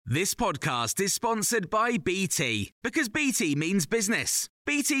This podcast is sponsored by BT, because BT means business.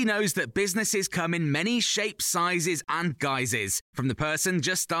 BT knows that businesses come in many shapes, sizes and guises, from the person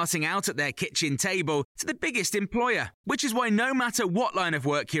just starting out at their kitchen table to the biggest employer, which is why no matter what line of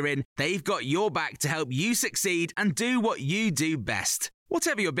work you're in, they've got your back to help you succeed and do what you do best.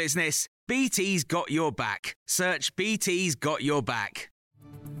 Whatever your business, BT's got your back. Search BT's got your back.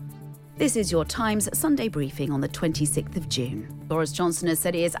 This is your Times Sunday briefing on the 26th of June. Boris Johnson has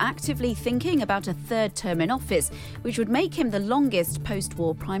said he is actively thinking about a third term in office, which would make him the longest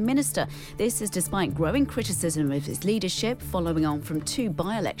post-war Prime Minister. This is despite growing criticism of his leadership following on from two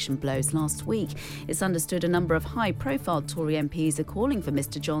by-election blows last week. It's understood a number of high-profile Tory MPs are calling for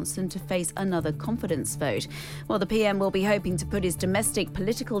Mr Johnson to face another confidence vote. While the PM will be hoping to put his domestic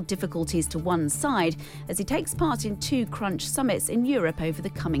political difficulties to one side as he takes part in two crunch summits in Europe over the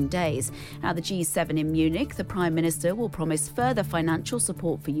coming days. At the G7 in Munich, the Prime Minister will promise further financial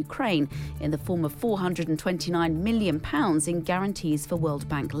support for Ukraine in the form of £429 million in guarantees for World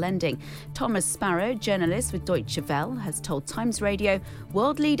Bank lending. Thomas Sparrow, journalist with Deutsche Welle, has told Times Radio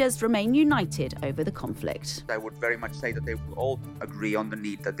world leaders remain united over the conflict. I would very much say that they will all agree on the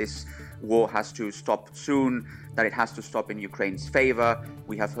need that this war has to stop soon, that it has to stop in Ukraine's favour.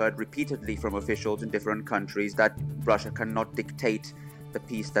 We have heard repeatedly from officials in different countries that Russia cannot dictate the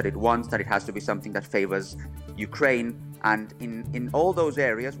peace that it wants, that it has to be something that favours Ukraine. And in all those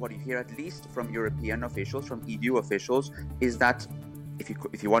areas, what you hear at least from European officials, from EU officials, is that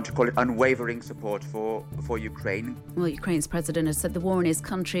if you want to call it unwavering support for Ukraine. Well, Ukraine's president has said the war in his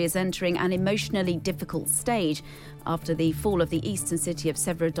country is entering an emotionally difficult stage after the fall of the eastern city of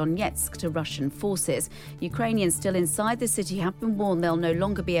Severodonetsk to Russian forces. Ukrainians still inside the city have been warned they'll no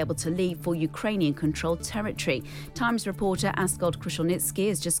longer be able to leave for Ukrainian-controlled territory. Times reporter Asgard Krushelnitsky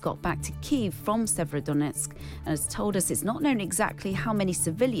has just got back to Kyiv from Severodonetsk and has told us it's not known exactly how many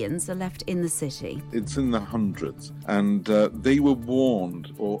civilians are left in the city. It's in the hundreds, and they were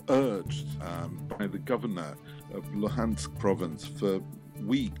warned or urged by the governor of Luhansk province for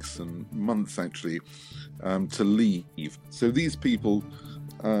weeks and months actually to leave. So these people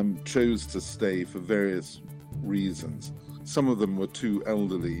chose to stay for various reasons. Some of them were too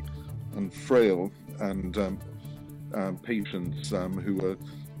elderly and frail and patients who were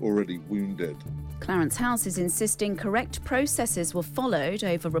already wounded. Clarence House is insisting correct processes were followed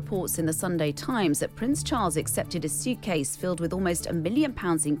over reports in the Sunday Times that Prince Charles accepted a suitcase filled with almost £1 million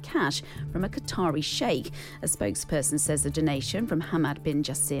in cash from a Qatari sheikh. A spokesperson says the donation from Hamad bin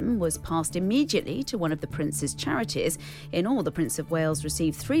Jassim was passed immediately to one of the Prince's charities. In all, the Prince of Wales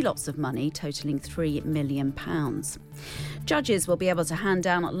received 3 lots of money, totalling £3 million. Judges will be able to hand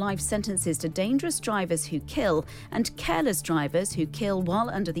down life sentences to dangerous drivers who kill and careless drivers who kill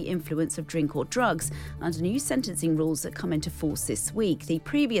while under the influence of drink or drugs under new sentencing rules that come into force this week. The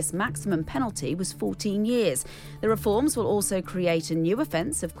previous maximum penalty was 14 years. The reforms will also create a new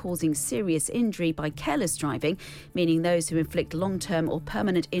offence of causing serious injury by careless driving, meaning those who inflict long-term or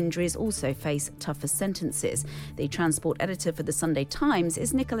permanent injuries also face tougher sentences. The transport editor for the Sunday Times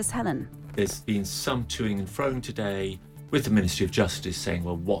is Nicholas Helen. There's been some toing and froing today with the Ministry of Justice saying,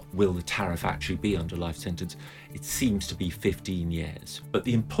 well, what will the tariff actually be under life sentence? It seems to be 15 years. But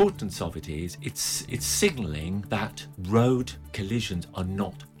the importance of it is it's signalling that road collisions are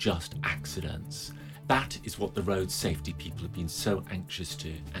not just accidents. That is what the road safety people have been so anxious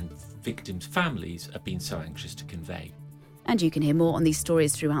to, and victims' families have been so anxious to convey. And you can hear more on these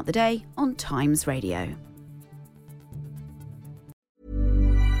stories throughout the day on Times Radio.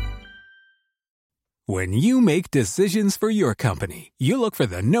 When you make decisions for your company, you look for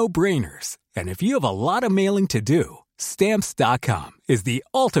the no-brainers. And if you have a lot of mailing to do, Stamps.com is the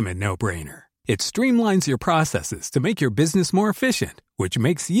ultimate no-brainer. It streamlines your processes to make your business more efficient, which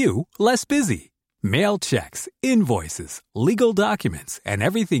makes you less busy. Mail checks, invoices, legal documents, and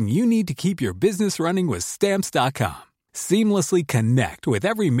everything you need to keep your business running with Stamps.com. Seamlessly connect with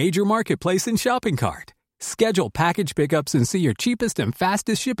every major marketplace and shopping cart. Schedule package pickups and see your cheapest and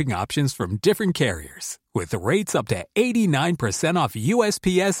fastest shipping options from different carriers, with rates up to 89% off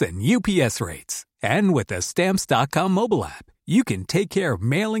USPS and UPS rates. And with the Stamps.com mobile app, you can take care of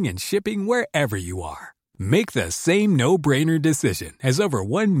mailing and shipping wherever you are. Make the same no-brainer decision as over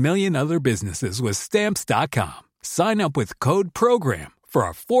 1 million other businesses with Stamps.com. Sign up with code PROGRAM for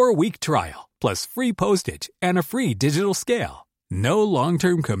a 4-week trial, plus free postage and a free digital scale. No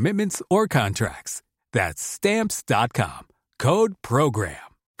long-term commitments or contracts. That's Stamps.com. Code PROGRAM.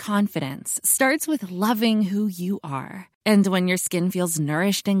 Confidence starts with loving who you are. And when your skin feels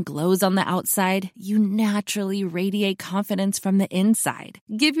nourished and glows on the outside, you naturally radiate confidence from the inside.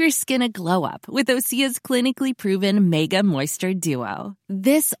 Give your skin a glow up with Osea's clinically proven Mega Moisture Duo.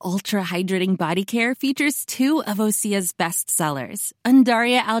 This ultra-hydrating body care features 2 of Osea's best sellers,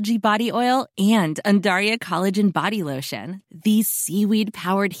 Undaria Algae Body Oil and Undaria Collagen Body Lotion. These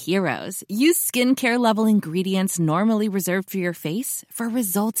seaweed-powered heroes use skincare-level ingredients normally reserved for your face for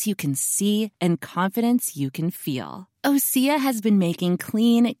results you can see and confidence you can feel. Osea has been making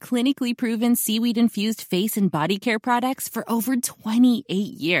clean, clinically proven seaweed-infused face and body care products for over 28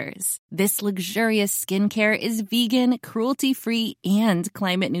 years. This luxurious skincare is vegan, cruelty-free, and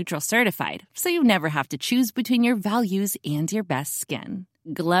climate-neutral certified, so you never have to choose between your values and your best skin.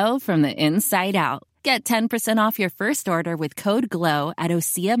 Glow from the inside out. Get 10% off your first order with code GLOW at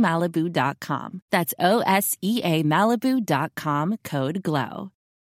OseaMalibu.com. That's OSEA Malibu.com, code GLOW.